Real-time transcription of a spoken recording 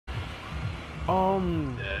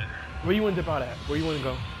Yeah. Where you want to dip out at? Where you want to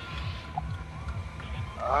go?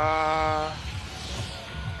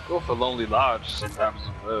 Go for Lonely Lodge. Sometimes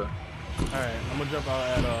over Alright, I'm gonna jump out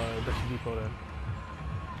at Dusty Depot then.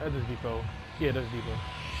 That's Dusty Depot. Yeah, Dusty Depot.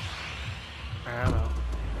 Alright, I'm out.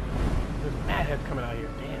 There's mad heads coming out here.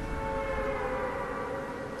 Damn.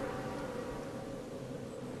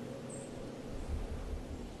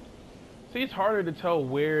 See, it's harder to tell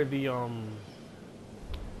where the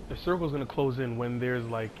circle's gonna close in when there's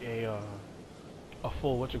like a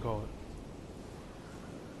full whatchamacallit.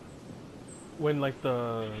 When like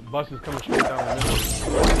the bus is coming straight down the middle. It's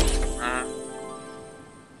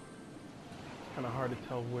kind of hard to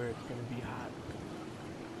tell where it's gonna be hot.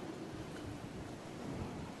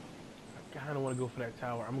 I kind of want to go for that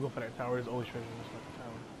tower. I'm gonna go for that tower. There's always treasure in this fucking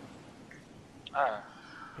tower.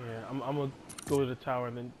 Yeah, I'm gonna go to the tower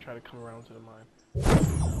and then try to come around to the mine.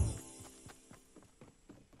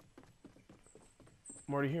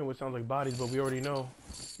 I'm already hearing what sounds like bodies, but we already know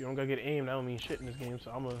you don't gotta get aimed. That don't mean shit in this game,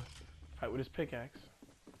 so I'm gonna fight with his pickaxe.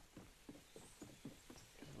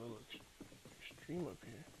 It's a little extreme up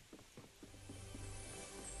here.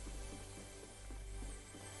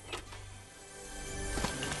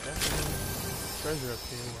 There's definitely treasure up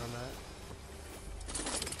here where I'm at.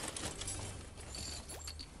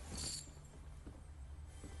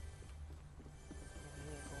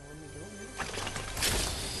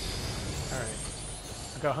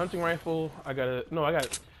 I got a hunting rifle. I got a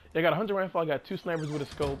hunting rifle. I got 2 snipers with a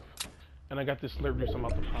scope, and I got this slurp juice I'm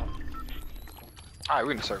about to pop. Alright,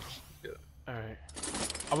 we're in the circle. Yeah. All right,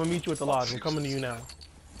 I'm gonna meet you at the lodge. I'm coming to you now.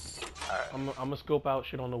 Alright. I'm gonna scope out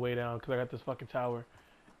shit on the way down because I got this fucking tower.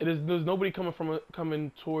 There's nobody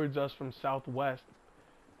coming towards us from southwest,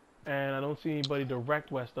 and I don't see anybody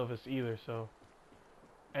direct west of us either. So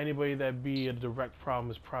anybody that be a direct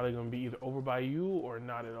problem is probably gonna be either over by you or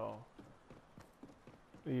not at all.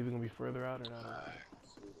 They're either gonna be further out or not.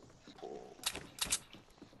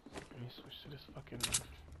 Let me switch to this fucking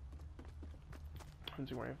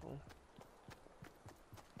hunting rifle.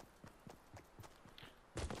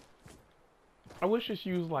 I wish this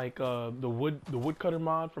used like the woodcutter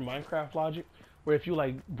mod from Minecraft Logic, where if you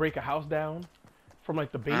like break a house down from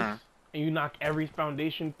like the base and you knock every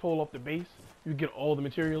foundation pole off the base, you get all the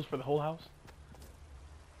materials for the whole house.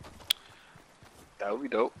 That would be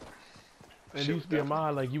dope. And it used to be a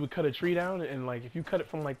mod, like you would cut a tree down and like if you cut it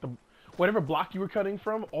from like whatever block you were cutting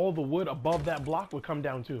from, all the wood above that block would come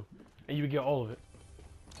down too. And you would get all of it.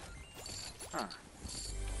 Huh.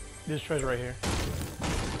 There's treasure right here.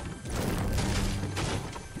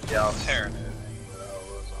 Yeah, I was hearing it.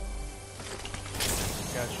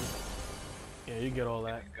 Got you. Yeah, you get all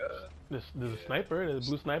that. There's a sniper, there's a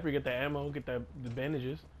blue sniper, you get the ammo, get the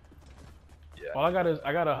bandages. Yeah. All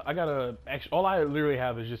I literally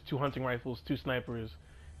have is just 2 hunting rifles, 2 snipers,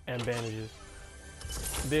 and bandages.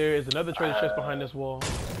 There is another treasure chest behind this wall.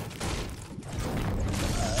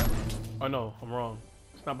 Oh no, I'm wrong.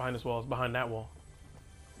 It's not behind this wall, it's behind that wall.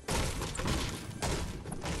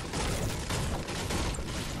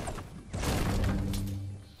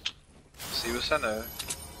 See what's in there.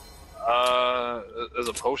 There's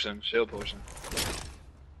a potion, shield potion.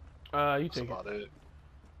 You take That's about it.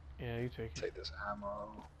 Yeah, you take it. Take this ammo.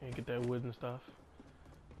 And get that wood and stuff.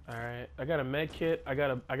 Alright, I got a med kit, I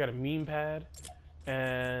got a meme pad,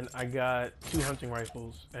 and I got 2 hunting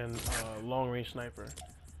rifles and a long range sniper.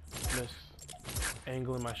 Just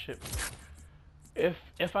angling my ship. If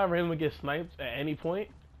I randomly get sniped at any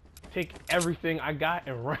point, take everything I got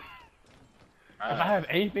and run. If I have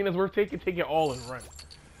anything that's worth taking, take it all and run.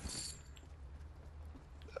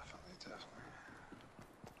 Definitely.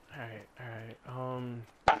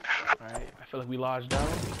 Alright, I feel like we lodged down. I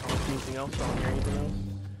don't see anything else, I don't hear anything else.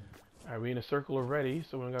 Alright, we in a circle already,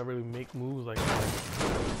 so we don't gotta really make moves like that.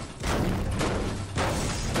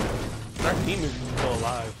 Our team is still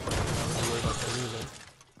alive, so I'm not worried about them either.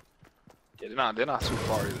 Yeah, they're not too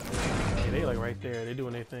far either. Yeah, they like right there, they're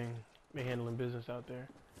doing their thing. They're handling business out there.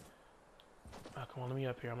 Oh, come on, let me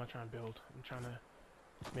up here, I'm not trying to build. I'm trying to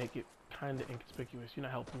make it kinda inconspicuous. You're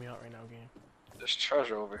not helping me out right now, game. There's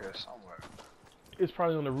treasure over here somewhere. It's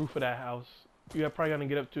probably on the roof of that house. You're probably gonna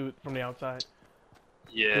get up to it from the outside.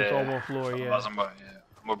 Yeah. It's all one floor, yeah. I'm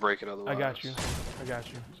gonna break it otherwise. I got you.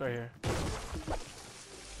 It's right here.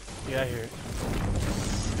 Yeah, I hear it.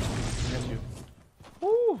 That's you.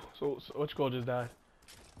 Woo! So which goal just died?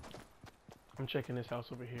 I'm checking this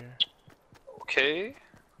house over here. Okay.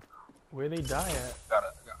 Where they die at?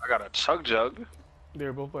 I got a chug jug.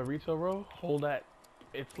 They're both by retail row. Hold that.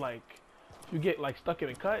 It's like if you get like stuck in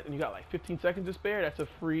a cut and you got like 15 seconds to spare, that's a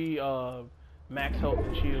free max health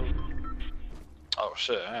and shield. Oh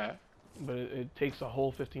shit! Alright. but it takes a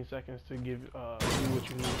whole 15 seconds to give you what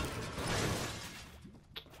you need.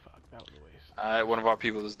 Fuck, that was a waste. Alright, one of our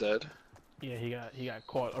people is dead. Yeah, he got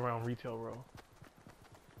caught around retail row.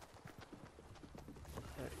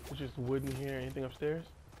 Alright, it's just wood in here. Anything upstairs?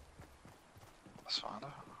 Let's find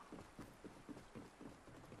out.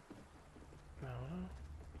 No.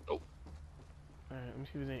 Nope. Alright, let me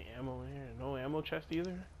see if there's any ammo in here. No ammo chest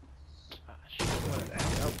either? Ah, shit. What is that?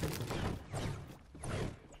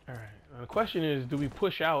 Alright, the question is, do we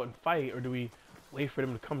push out and fight, or do we wait for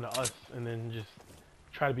them to come to us and then just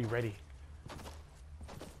try to be ready?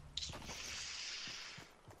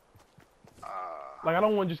 Like, I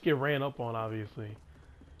don't want to just get ran up on, obviously.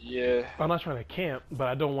 Yeah. I'm not trying to camp, but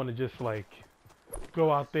I don't want to just, like,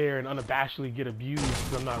 go out there and unabashedly get abused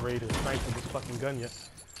because I'm not ready to snipe with this fucking gun yet.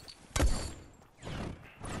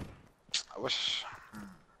 I wish.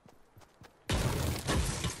 I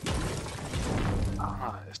don't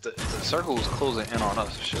know. If the circle was closing in on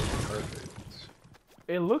us, it should be perfect.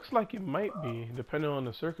 It looks like it might be, depending on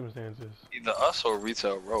the circumstances. Either us or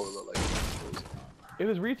retail row look like it's closing. If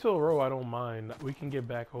it's retail row, I don't mind. We can get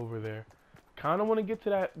back over there. Kind of want to get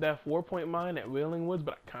to that 4-point mine at Wailing Woods,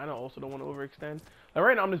 but I kind of also don't want to overextend. Like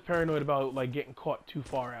right now, I'm just paranoid about like getting caught too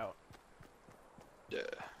far out. Yeah.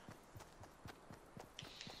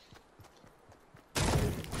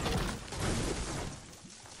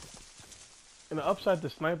 And the upside to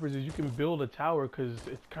snipers is you can build a tower because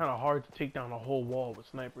it's kind of hard to take down a whole wall with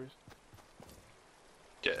snipers.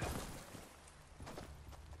 Yeah.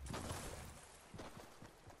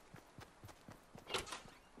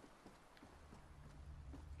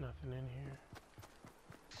 Nothing in here.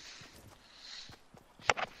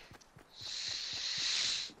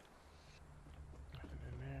 Nothing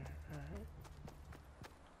in there. Alright.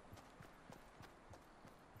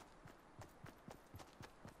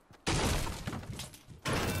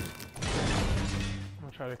 I'm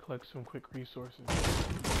gonna try to collect some quick resources.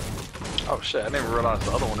 Oh shit, I didn't even realize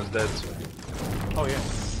the other one is dead too. Oh yeah.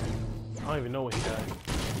 I don't even know what he died.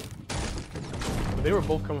 But they were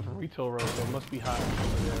both coming from retail row, so it must be hot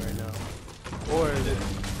over there right now. Or is it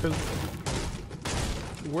because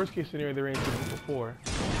the worst case scenario they ran into before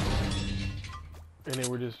and they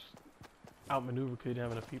were just outmaneuvered because they didn't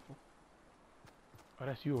have enough people. Oh,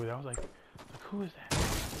 that's you over there. I was like who is that?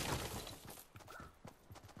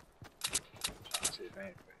 Trying to see if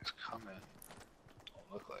anybody's coming.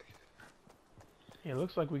 Don't look like it. Yeah, it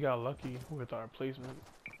looks like we got lucky with our placement.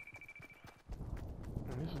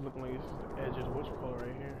 And this is looking like this is the edge of the whatchamacallit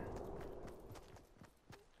right here.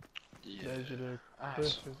 Yeah. The edge of the cliff.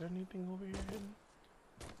 Is there anything over here hidden?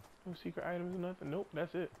 No secret items or nothing? Nope,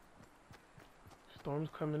 that's it. Storm's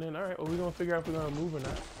coming in. Alright, well we're gonna figure out if we're gonna move or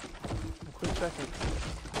not. A quick second.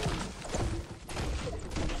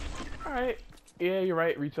 Alright. Yeah, you're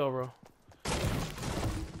right, retail row.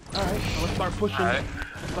 Alright, let's start pushing. Alright.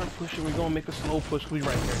 Start pushing. We're gonna make a slow push. We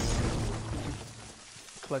right there.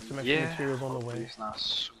 Collect some extra materials on the way. It's not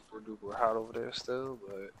super duper hot over there still,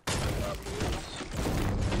 but it probably is.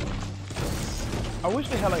 I wish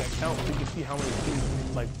they had like a count so you can see how many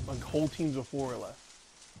teams, like whole teams of 4 are left.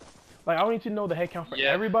 Like I don't need to know the head count for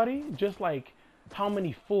everybody, just like how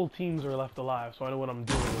many full teams are left alive, so I know what I'm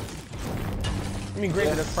doing with. I mean,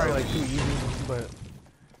 granted, that's probably like too easy, but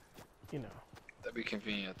you know. That'd be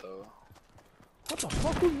convenient though. What the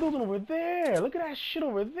fuck? Who's building over there? Look at that shit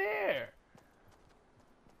over there.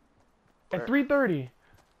 At 3:30.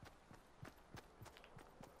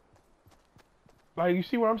 Like, you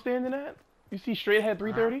see where I'm standing at? You see straight ahead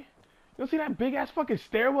 3:30? You don't see that big ass fucking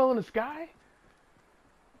stairwell in the sky?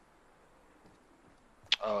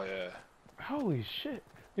 Oh yeah. Holy shit.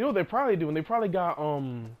 You know what they're probably doing? They probably got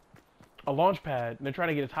a launch pad and they're trying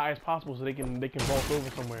to get as high as possible so they can vault over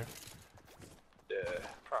somewhere. Yeah,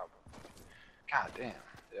 probably. God damn.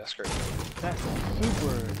 Yeah, that's great. That's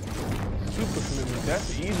super commitment. That's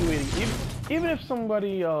the easy way to even if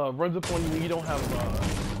somebody runs up on you and you don't have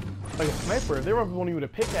like a sniper, if they run up on you with a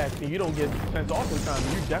pickaxe and you don't get sent off in time,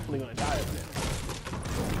 you're definitely gonna die over there.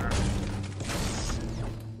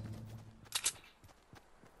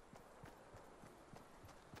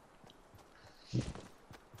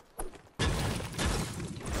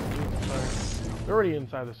 We're already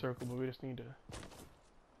inside the circle, but we just need to.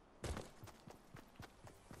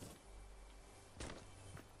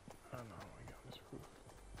 I don't know how I got on this roof.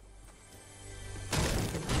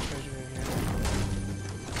 Treasure in here.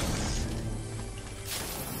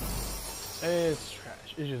 It's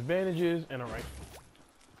trash. It's just bandages and a rifle.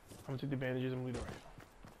 I'm gonna take the bandages and leave the rifle.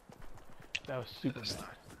 That was super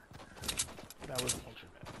bad. That was ultra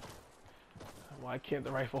bad. Why can't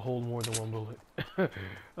the rifle hold more than 1 bullet?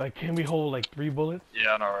 Like, can we hold like 3 bullets?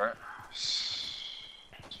 Yeah, I know, right?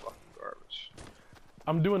 It's fucking garbage.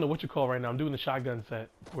 I'm doing the right now. I'm doing the shotgun set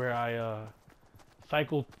where I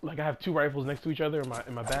cycle. Like I have 2 rifles next to each other in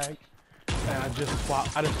my bag, and I just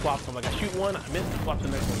swap them. Like I shoot one, I miss, I swap to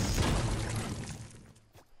the next one,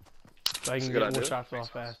 so I can get more shots off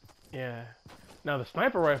fast. Yeah. Now the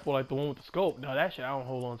sniper rifle, like the one with the scope, no, that shit I don't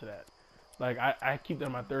hold on to that. Like I keep that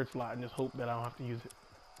in my 3rd slot and just hope that I don't have to use it.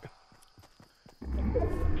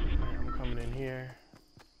 Right, I'm coming in here.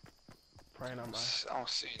 Probably not I don't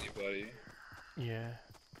see anybody. Yeah.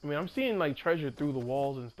 I mean, I'm seeing like treasure through the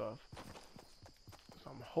walls and stuff. So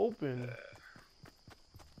I'm hoping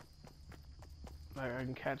like I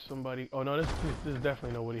can catch somebody. Oh no, this is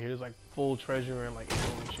definitely nobody here. There's like full treasure and like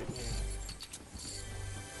ammo and shit in here.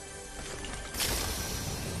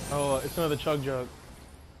 Oh, it's another chug jug.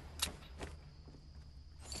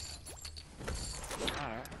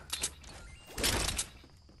 Alright.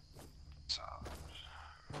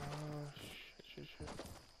 Shit.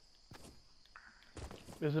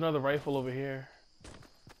 There's another rifle over here.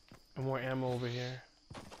 And more ammo over here.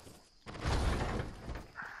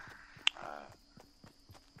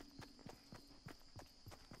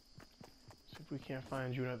 See if we can't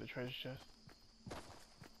find you another treasure chest.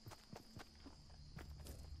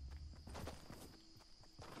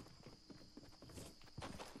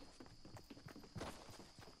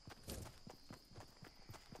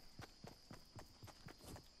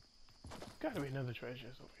 Gotta be another treasure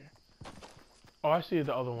chest over here. Oh, I see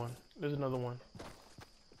the other one. There's another one.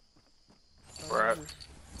 Where at?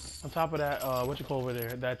 On top of that, what you call over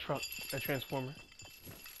there? That truck, that transformer.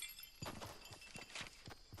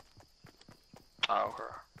 Oh, okay.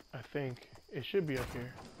 I think it should be up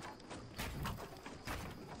here.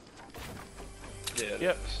 Yeah.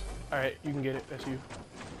 Yep. All right, you can get it. That's you.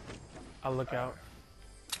 I'll look out.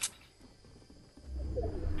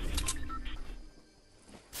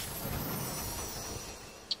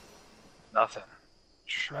 Nothing.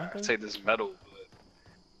 Nothing? I'd say this metal, but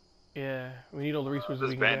Yeah, we need all the resources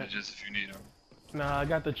there's we can bandages if you need them. get. Nah, I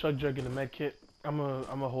got the chug jug and the med kit. I'm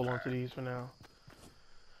gonna hold on to these for now.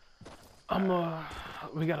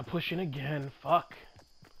 We gotta push in again. Fuck.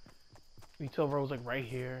 Retail row was like right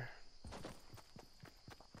here.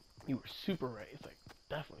 You were super right. It's like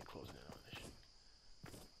definitely closing in on this shit.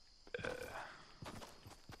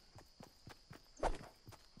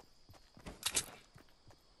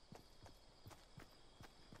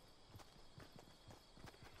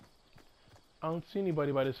 I don't see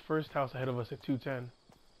anybody by this first house ahead of us at 210.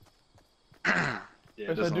 Yeah,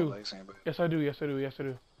 Yes, I do. Yes, I do. Yes, I do. Yes, I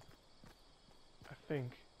do. I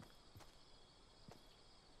think.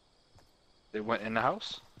 They went in the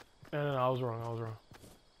house? No, I was wrong. I was wrong.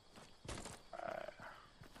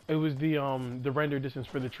 It was the render distance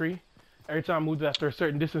for the tree. Every time I moved after a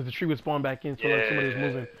certain distance, the tree would spawn back in, so like somebody was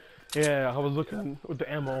moving. Yeah, I was looking with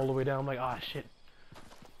the ammo all the way down. I'm like, ah, shit.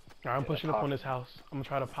 Alright, I'm pushing up on this house. I'm gonna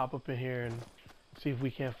try to pop up in here and see if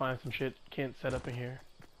we can't find some shit. Can't set up in here.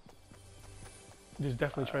 There's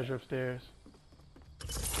definitely treasure upstairs.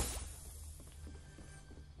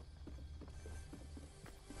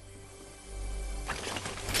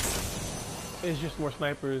 It's just more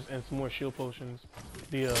snipers and some more shield potions.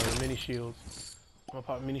 The mini shields. I'm gonna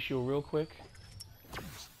pop a mini shield real quick.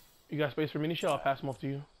 You got space for mini shield? I'll pass them off to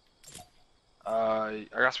you. I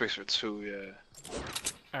got space for 2, yeah.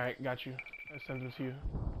 Alright, got you. I send them to you.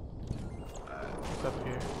 It's up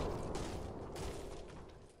here.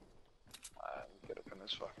 Get up in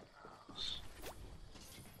this fucking house.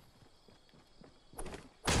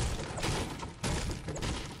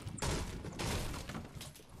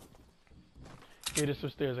 Here, just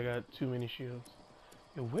upstairs. I got 2 mini shields.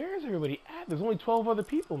 Yo, where is everybody at? There's only 12 other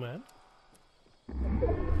people, man.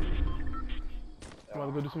 I'm about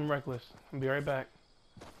to go do something reckless. I'll be right back.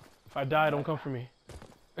 If I die, don't come for me.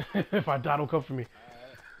 If I die, don't come for me.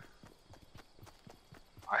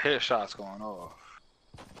 I hear shots going off.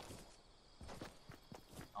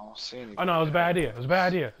 I don't see anything. Oh no, it was a bad idea. It was a bad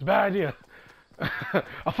idea. It was a bad idea.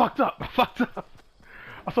 I fucked up. I fucked up.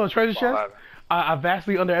 I saw a treasure chest. I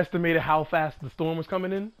vastly underestimated how fast the storm was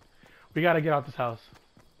coming in. We gotta get out this house.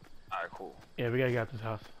 Alright, cool. Yeah, we gotta get out this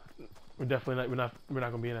house. We're definitely not. We're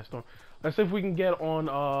not gonna be in that storm. Let's see if we can get on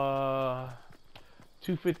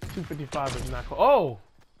 255 is not. Oh.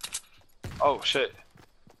 Oh shit.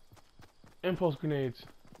 Impulse grenades.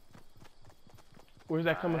 Where's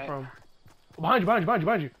that coming from? Behind you, behind you, behind you,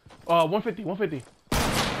 behind you. 150, 150.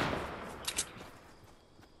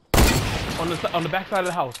 On the back side of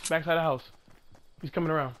the house. Back side of the house. He's coming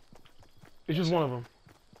around. It's just one of them.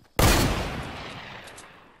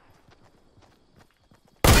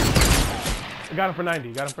 I got him for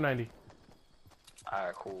 90. Got him for 90.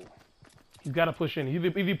 Alright, cool. He's got to push in.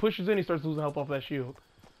 If he pushes in, he starts losing health off that shield.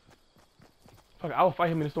 Fuck, I'll fight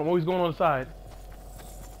him in the storm. Oh, he's going on the side.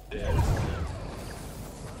 Yeah.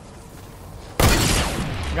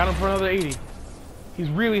 Got him for another 80. He's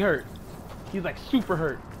really hurt. He's like super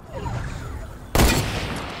hurt.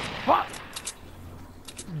 Fuck!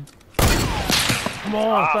 Come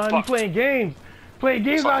on, son. Fuck. You playing games. Playing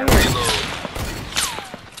games out here.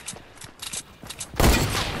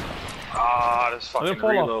 This fucking Let him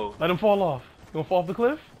fall reload. off. Let him fall off. You gonna fall off the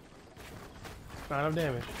cliff? Not enough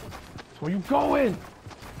damage. So where you going?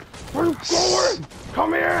 Where you going?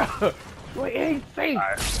 Come here! You ain't safe.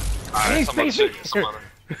 Alright, Ain't safe here.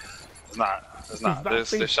 It's not. It's not.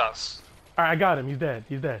 There's shots. Alright, I got him. He's dead.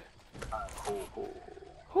 He's dead. Alright, cool.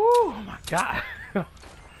 Oh my god.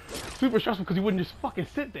 Super stressful because he wouldn't just fucking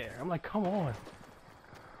sit there. I'm like, come on.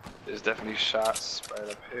 There's definitely shots right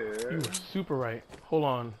up here. You were super right. Hold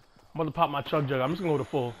on. I'm about to pop my chug jug. I'm just gonna go to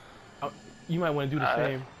full. You might want to do the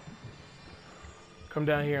same. Come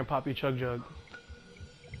down here and pop your chug jug.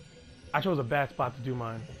 I chose a bad spot to do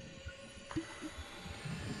mine.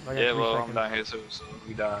 Yeah, well, I'm down here too, so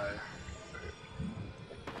we die.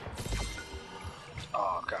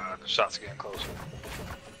 Oh god, the shots are getting closer.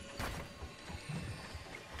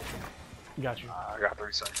 Got you. I got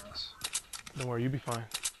 3 seconds. Don't worry, you'll be fine.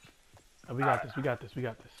 We got this. We got this. We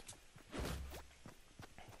got this.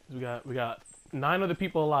 We got 9 other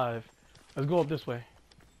people alive. Let's go up this way.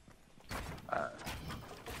 Alright.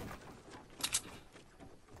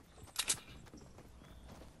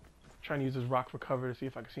 Trying to use this rock for cover to see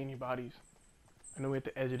if I can see any bodies. I know we're at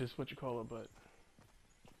the edge of this, what you call it, but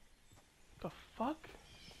the fuck?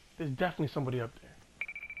 There's definitely somebody up there.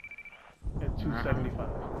 At 275.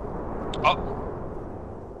 Oh!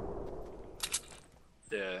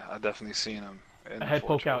 Yeah, I definitely seen him. I had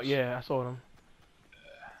poke out, yeah, I saw them.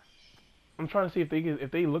 Yeah. I'm trying to see if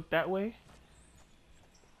they look that way,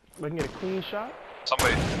 I can get a clean shot.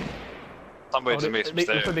 Somebody just made some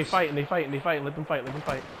stairs. So they fight and they fight and they fight. Let them fight. Let them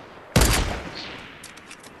fight.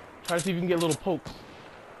 Try to see if you can get little pokes,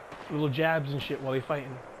 little jabs and shit while they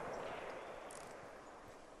fighting.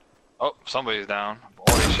 Oh, somebody's down.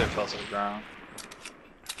 All this shit fell to the ground.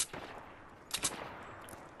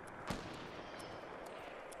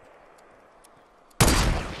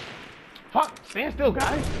 Fuck! Stand still,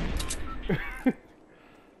 guys.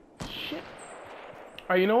 Shit.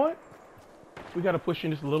 Alright, you know what? We gotta push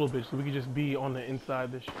in just a little bit so we can just be on the inside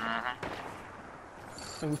of this shit.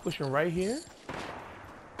 And we're pushing right here.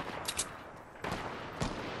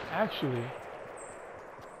 Actually,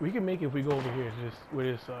 we can make it if we go over here. Just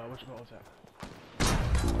where this, what you call it?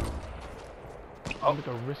 Oh, like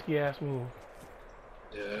a risky ass move.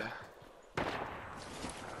 Yeah.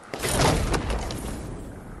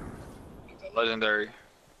 The legendary.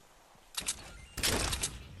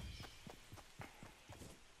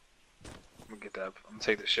 I'm gonna get that. I'm gonna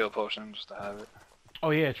take the shield potion just to have it.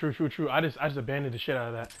 Oh yeah, true. I just abandoned the shit out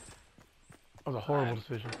of that. That was a horrible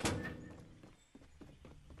decision.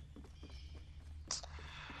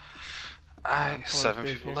 Alright, 7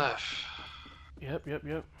 people left. Yep.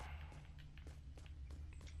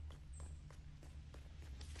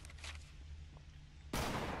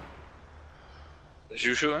 Is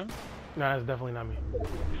you shooting? Nah, that's definitely not me.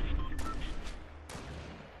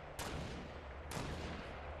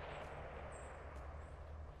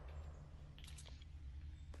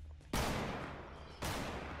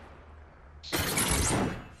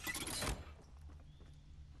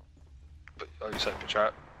 Oh, you set the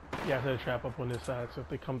trap? Yeah, I set a trap up on this side, so if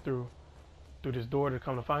they come through this door to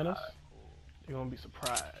come to find us, they're gonna be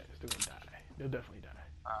surprised. They're gonna die. They'll definitely die.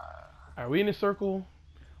 Alright, we in this circle.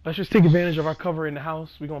 Let's just take advantage of our cover in the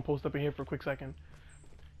house. We're gonna post up in here for a quick second.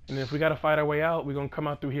 And then if we gotta fight our way out, we're gonna come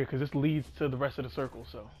out through here because this leads to the rest of the circle,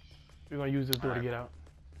 so we're gonna use this door to get out.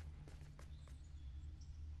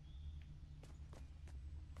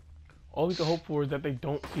 All we can hope for is that they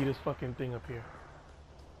don't see this fucking thing up here.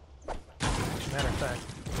 Matter of fact,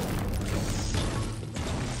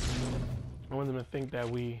 I want them to think that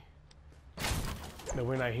we're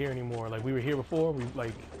not here anymore. Like we were here before. We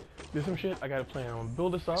like did some shit. I got a plan. I'm gonna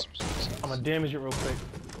build this up. I'm gonna damage it real quick.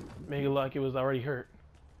 Make it look like it was already hurt.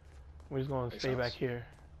 We're just gonna stay back here.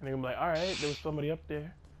 And they're gonna be like, all right, there was somebody up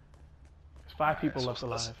there. There's 5 people left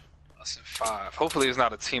alive. Less than 5. Hopefully it's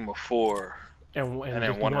not a team of 4. And then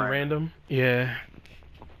just one random. Yeah.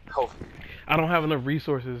 Hopefully. I don't have enough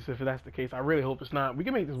resources if that's the case. I really hope it's not. We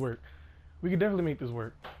can make this work. We can definitely make this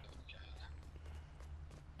work.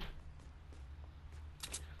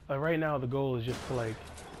 Like right now, the goal is just to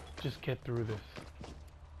just get through this.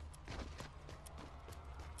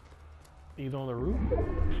 Either on the roof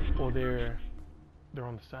or they're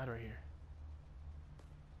on the side right here.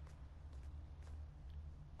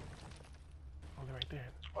 Oh, they're right there.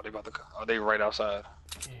 Oh, they about to. Oh, they right outside.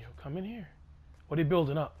 Yeah, yo, come in here. Oh, they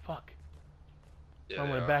building up. Fuck. Yeah, So I'm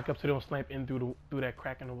gonna back up so they don't snipe in through that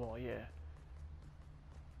crack in the wall. Yeah.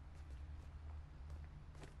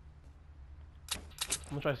 I'm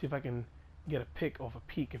gonna try to see if I can get a pick off a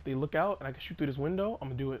peek. If they look out and I can shoot through this window, I'm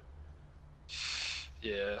gonna do it.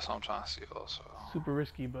 Yeah, that's what I'm trying to see also. Super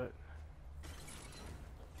risky, but.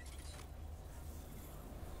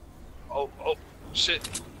 Oh,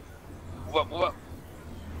 shit. Move up.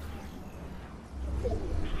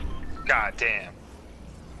 God damn.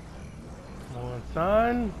 Come on,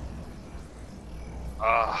 son.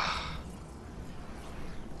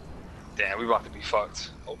 Damn, we about to be fucked.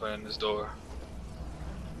 Opening this door.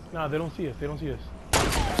 Nah, they don't see us. They don't see us.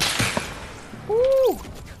 Woo!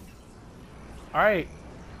 Alright.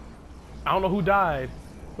 I don't know who died,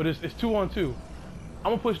 but it's 2-on-2. I'm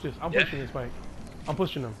gonna push this. I'm pushing this, Mike. I'm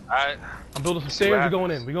pushing them. Alright. I'm building some stairs. We're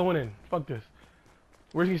going in. We're going in. Fuck this.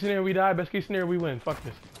 Worst case scenario, we die. Best case scenario, we win. Fuck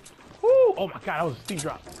this. Woo! Oh my god, that was a steep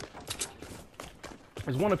drop.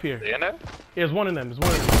 There's one up here. They in there? Yeah, there's one in them. There's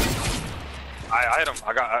one in them. I hit him.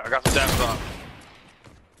 I got some damage on.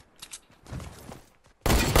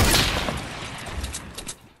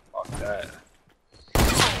 Fuck that.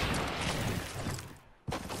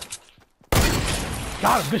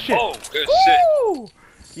 Got him. Good shit. Oh, good Woo!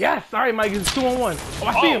 Yes. All right, Mike. It's 2-on-1. Oh,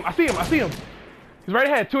 I see him. I see him. I see him. He's right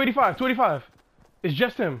ahead. 285. 285. It's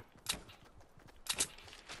just him.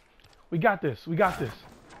 We got this. We got this.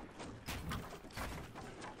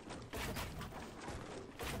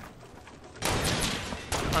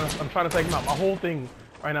 I'm trying to take him out. My whole thing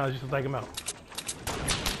right now is just to take him out.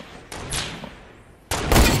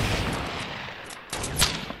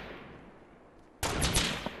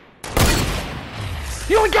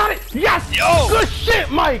 Yo, we got it! Yes! Yo! Good shit,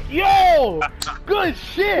 Mike! Yo! Good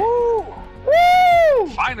shit! Woo! Woo!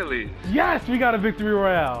 Finally! Yes, we got a victory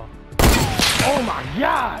royale. Oh my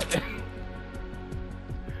god!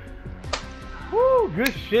 Woo!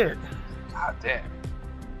 Good shit. God damn.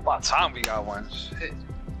 About time we got one. Shit.